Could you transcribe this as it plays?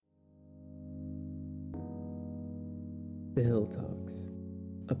The Hill Talks,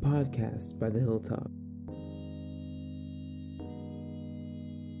 a podcast by The Hilltop.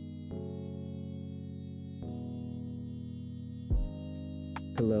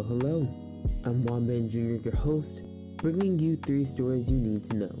 Hello, hello. I'm Wamban Jr., your host, bringing you 3 stories you need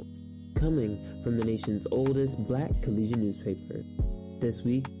to know, coming from the nation's oldest Black collegiate newspaper. This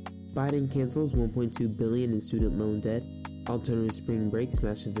week, Biden cancels $1.2 billion in student loan debt, alternative spring break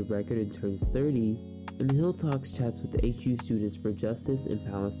smashes a record and turns 30, and the Hill Talks chats with the HU Students for Justice in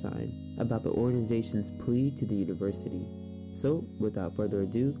Palestine about the organization's plea to the university. So, without further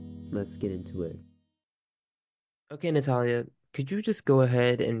ado, let's get into it. Okay, Natalia, could you just go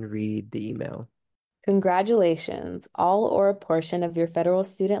ahead and read the email? Congratulations. All or a portion of your federal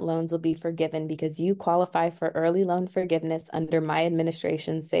student loans will be forgiven because you qualify for early loan forgiveness under my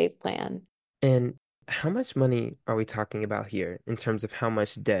administration's SAVE plan. And how much money are we talking about here in terms of how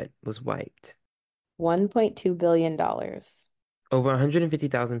much debt was wiped? $1.2 billion. Over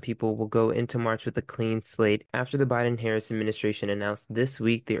 150,000 people will go into March with a clean slate after the Biden-Harris administration announced this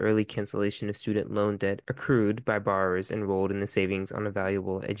week the early cancellation of student loan debt accrued by borrowers enrolled in the Savings on a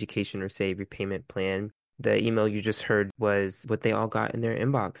Valuable Education or SAVE repayment plan. The email you just heard was what they all got in their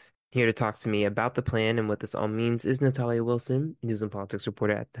inbox. Here to talk to me about the plan and what this all means is Natalia Wilson, news and politics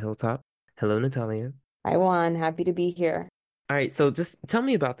reporter at The Hilltop. Hello, Natalia. Hi, Juan. Happy to be here. All right, so just tell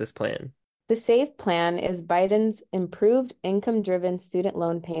me about this plan. The SAVE plan is Biden's improved income-driven student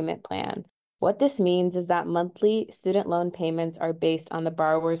loan payment plan. What this means is that monthly student loan payments are based on the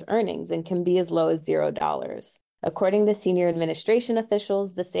borrower's earnings and can be as low as $0. According to senior administration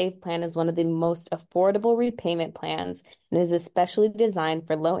officials, the SAVE plan is one of the most affordable repayment plans and is especially designed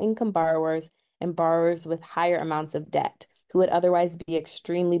for low-income borrowers and borrowers with higher amounts of debt, who would otherwise be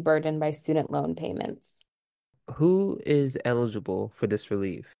extremely burdened by student loan payments. Who is eligible for this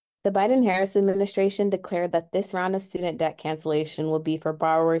relief? The Biden-Harris administration declared that this round of student debt cancellation will be for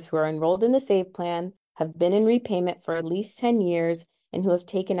borrowers who are enrolled in the SAVE plan, have been in repayment for at least 10 years, and who have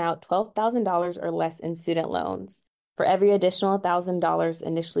taken out $12,000 or less in student loans. For every additional $1,000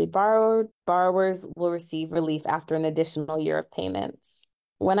 initially borrowed, borrowers will receive relief after an additional year of payments.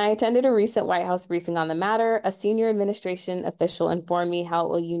 When I attended a recent White House briefing on the matter, a senior administration official informed me how it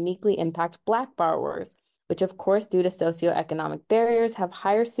will uniquely impact Black borrowers, which of course, due to socioeconomic barriers, have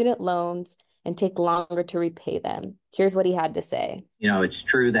higher student loans and take longer to repay them. Here's what he had to say. It's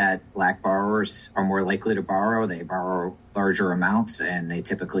true that Black borrowers are more likely to borrow. They borrow larger amounts and they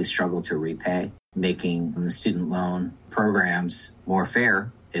typically struggle to repay. Making the student loan programs more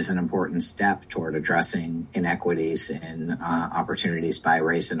fair is an important step toward addressing inequities and opportunities by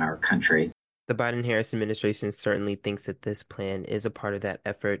race in our country. The Biden-Harris administration certainly thinks that this plan is a part of that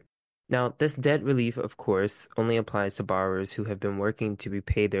effort. Now, this debt relief, of course, only applies to borrowers who have been working to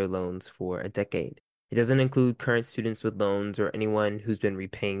repay their loans for a decade. It doesn't include current students with loans or anyone who's been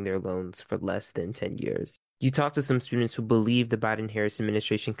repaying their loans for less than 10 years. You talk to some students who believe the Biden-Harris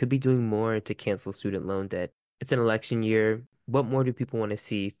administration could be doing more to cancel student loan debt. It's an election year. What more do people want to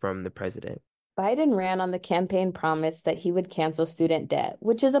see from the president? Biden ran on the campaign promise that he would cancel student debt,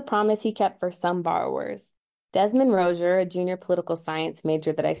 which is a promise he kept for some borrowers. Desmond Rozier, a junior political science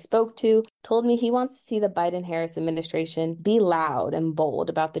major that I spoke to, told me he wants to see the Biden-Harris administration be loud and bold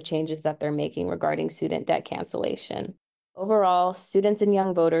about the changes that they're making regarding student debt cancellation. Overall, students and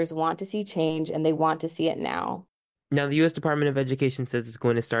young voters want to see change, and they want to see it now. Now, the U.S. Department of Education says it's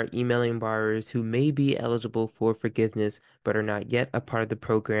going to start emailing borrowers who may be eligible for forgiveness but are not yet a part of the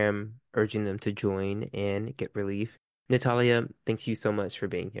program, urging them to join and get relief. Natalia, thank you so much for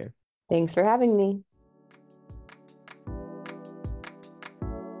being here. Thanks for having me.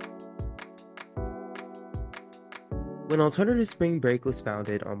 When Alternative Spring Break was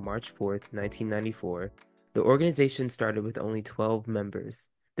founded on March 4th, 1994, the organization started with only 12 members.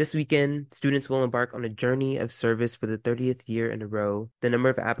 This weekend, students will embark on a journey of service for the 30th year in a row. The number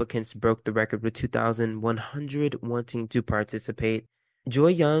of applicants broke the record with 2,100 wanting to participate. Joy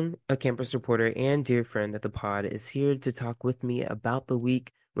Young, a campus reporter and dear friend of the pod, is here to talk with me about the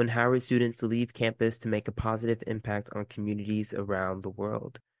week when Howard students leave campus to make a positive impact on communities around the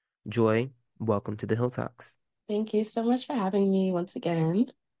world. Joy, welcome to the Hill Talks. Thank you so much for having me once again.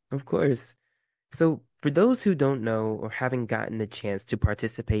 Of course. So, for those who don't know or haven't gotten the chance to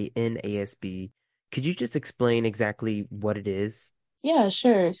participate in ASB, could you just explain exactly what it is? Yeah,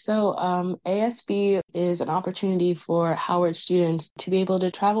 sure. So ASB is an opportunity for Howard students to be able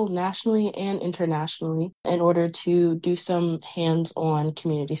to travel nationally and internationally in order to do some hands-on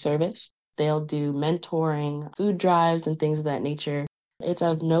community service. They'll do mentoring, food drives, and things of that nature. It's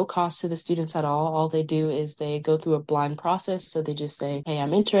of no cost to the students at all. All they do is they go through a blind process. So they just say, hey,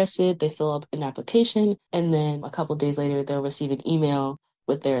 I'm interested. They fill up an application. And then a couple days later, they'll receive an email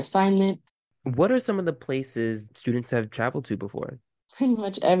with their assignment. What are some of the places students have traveled to before? Pretty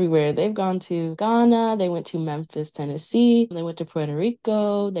much everywhere. They've gone to Ghana, they went to Memphis, Tennessee, they went to Puerto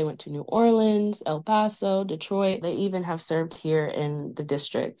Rico, they went to New Orleans, El Paso, Detroit. They even have served here in the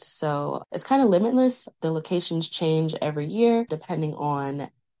district. So it's kind of limitless. The locations change every year depending on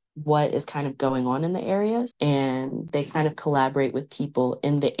what is kind of going on in the areas. And they kind of collaborate with people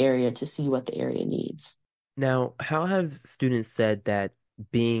in the area to see what the area needs. Now, how have students said that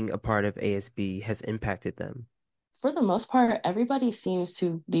being a part of ASB has impacted them? For the most part, everybody seems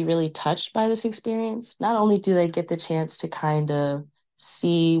to be really touched by this experience. Not only do they get the chance to kind of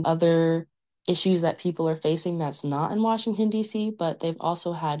see other issues that people are facing that's not in Washington, D.C., but they've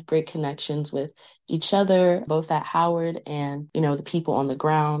also had great connections with each other, both at Howard and, the people on the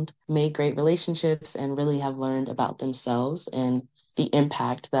ground, made great relationships and really have learned about themselves and the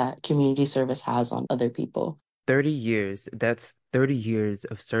impact that community service has on other people. 30 years, that's 30 years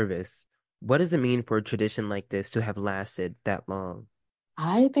of service. What does it mean for a tradition like this to have lasted that long?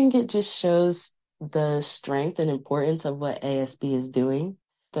 I think it just shows the strength and importance of what ASB is doing.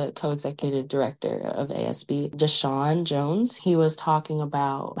 The co-executive director of ASB, Deshaun Jones, he was talking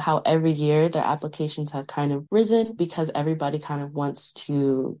about how every year their applications have kind of risen because everybody kind of wants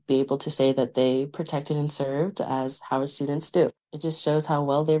to be able to say that they protected and served as Howard students do. It just shows how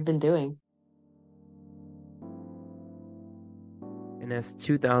well they've been doing. And that's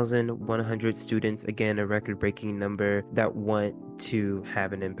 2,100 students, again, a record-breaking number that want to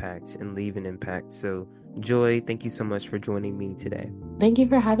have an impact and leave an impact. So, Joy, thank you so much for joining me today. Thank you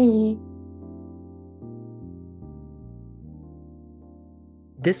for having me.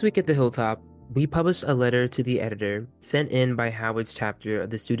 This week at the Hilltop, we published a letter to the editor sent in by Howard's chapter of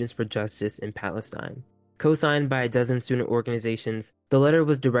the Students for Justice in Palestine. Co-signed by a dozen student organizations, the letter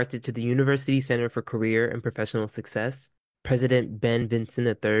was directed to the University Center for Career and Professional Success, President Ben Vinson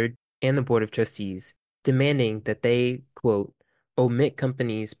III, and the Board of Trustees, demanding that they, quote, omit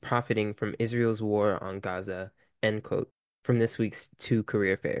companies profiting from Israel's war on Gaza, end quote, from this week's 2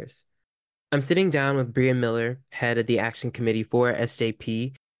 career fairs. I'm sitting down with Bria Miller, head of the Action Committee for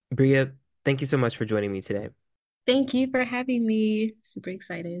SJP. Bria, thank you so much for joining me today. Thank you for having me. Super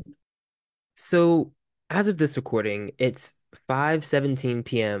excited. So, as of this recording, it's 5:17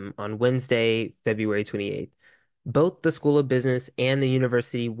 p.m. on Wednesday, February 28th. Both the School of Business and the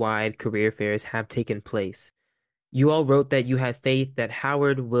university-wide career fairs have taken place. You all wrote that you have faith that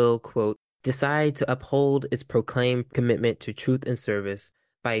Howard will, quote, decide to uphold its proclaimed commitment to truth and service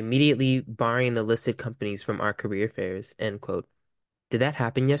by immediately barring the listed companies from our career fairs, end quote. Did that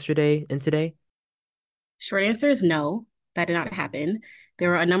happen yesterday and today? Short answer is no, that did not happen. There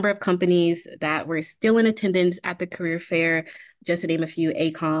were a number of companies that were still in attendance at the career fair, just to name a few: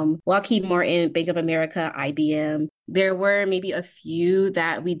 ACOM, Lockheed Martin, Bank of America, IBM. There were maybe a few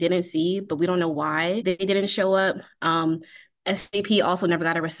that we didn't see, but we don't know why they didn't show up. SJP also never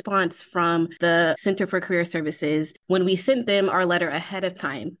got a response from the Center for Career Services. When we sent them our letter ahead of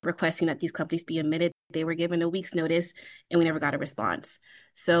time requesting that these companies be admitted, they were given a week's notice and we never got a response.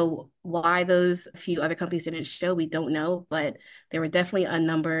 So why those few other companies didn't show, we don't know, but there were definitely a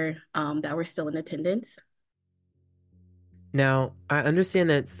number that were still in attendance. Now, I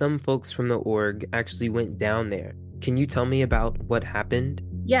understand that some folks from the org actually went down there. Can you tell me about what happened?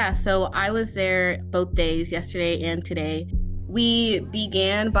 Yeah, so I was there both days, yesterday and today. We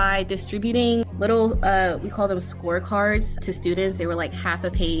began by distributing little, we call them scorecards to students. They were like half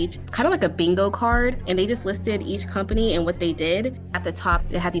a page, kind of like a bingo card. And they just listed each company and what they did. At the top,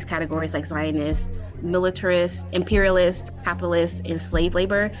 it had these categories like Zionist, militarist, imperialist, capitalist, and slave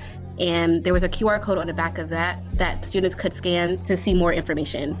labor. And there was a QR code on the back of that students could scan to see more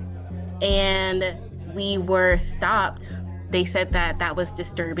information. And we were stopped. They said that was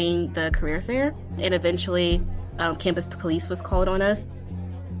disturbing the career fair. And eventually, campus police was called on us.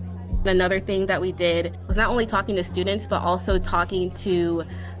 Another thing that we did was not only talking to students, but also talking to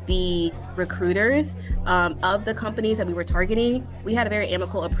the recruiters of the companies that we were targeting. We had a very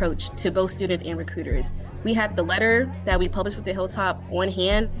amicable approach to both students and recruiters. We had the letter that we published with the Hilltop on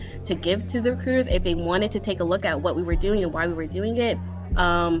hand to give to the recruiters if they wanted to take a look at what we were doing and why we were doing it.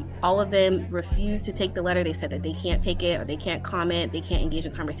 All of them refused to take the letter. They said that they can't take it or they can't comment, they can't engage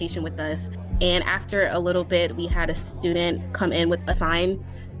in conversation with us. And after a little bit, we had a student come in with a sign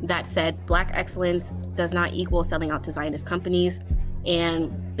that said, Black excellence does not equal selling out to Zionist companies.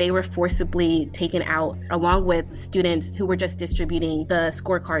 And they were forcibly taken out along with students who were just distributing the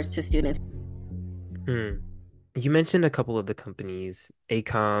scorecards to students. You mentioned a couple of the companies,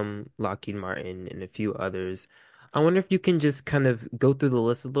 ACOM, Lockheed Martin, and a few others. I wonder if you can just kind of go through the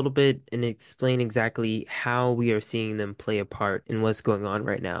list a little bit and explain exactly how we are seeing them play a part in what's going on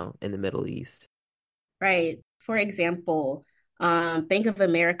right now in the Middle East. Right. For example, Bank of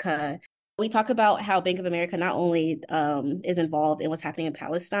America. We talk about how Bank of America not only is involved in what's happening in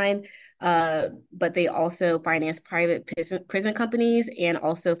Palestine, but they also finance private prison companies and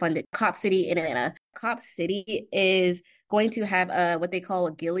also funded Cop City in Atlanta. Cop City is going to have what they call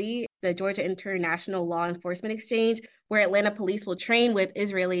a GILI, the Georgia International Law Enforcement Exchange, where Atlanta police will train with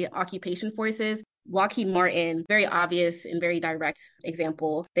Israeli occupation forces. Lockheed Martin, very obvious and very direct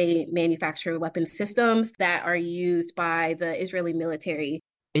example. They manufacture weapon systems that are used by the Israeli military.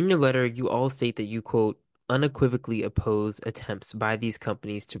 In your letter, you all state that you, quote, unequivocally oppose attempts by these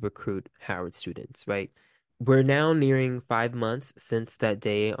companies to recruit Howard students, right? We're now nearing 5 months since that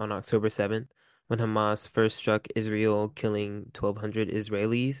day on October 7th when Hamas first struck Israel, killing 1,200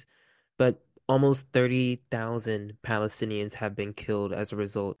 Israelis, but almost 30,000 Palestinians have been killed as a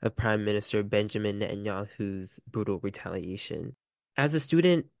result of Prime Minister Benjamin Netanyahu's brutal retaliation. As a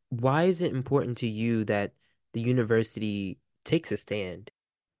student, why is it important to you that the university takes a stand?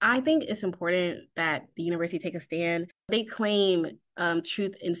 I think it's important that the university take a stand. They claim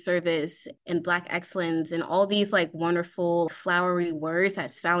truth in service and Black excellence and all these like wonderful flowery words that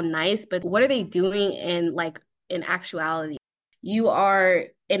sound nice, but what are they doing in actuality? You are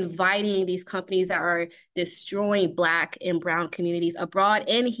inviting these companies that are destroying Black and brown communities abroad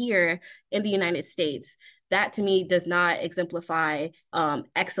and here in the United States. That to me does not exemplify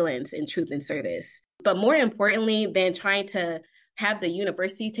excellence in truth and service. But more importantly than trying to have the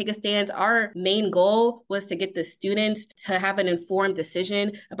university take a stance, our main goal was to get the students to have an informed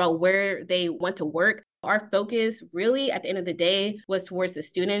decision about where they want to work. Our focus really at the end of the day was towards the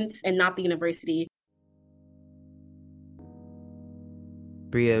students and not the university.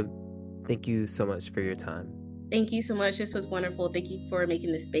 Bria, thank you so much for your time. Thank you so much. This was wonderful. Thank you for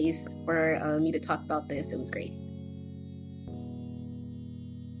making the space for me to talk about this. It was great.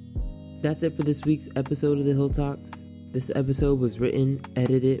 That's it for this week's episode of the Hill Talks. This episode was written,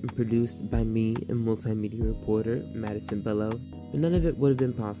 edited, and produced by me and multimedia reporter Madison Bello, but none of it would have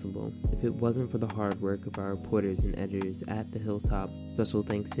been possible if it wasn't for the hard work of our reporters and editors at The Hilltop. Special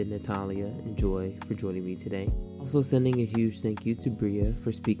thanks to Natalia and Joy for joining me today. Also sending a huge thank you to Bria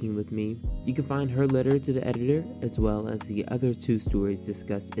for speaking with me. You can find her letter to the editor, as well as the other 2 stories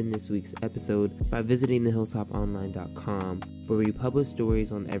discussed in this week's episode by visiting thehilltoponline.com, where we publish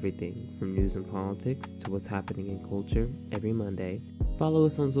stories on everything from news and politics to what's happening in culture every Monday. Follow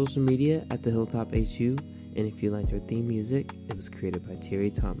us on social media at The Hilltop HU, and if you liked our theme music, it was created by Terry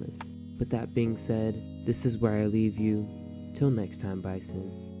Thomas. With that being said, this is where I leave you. Till next time,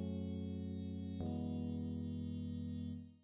 Bison.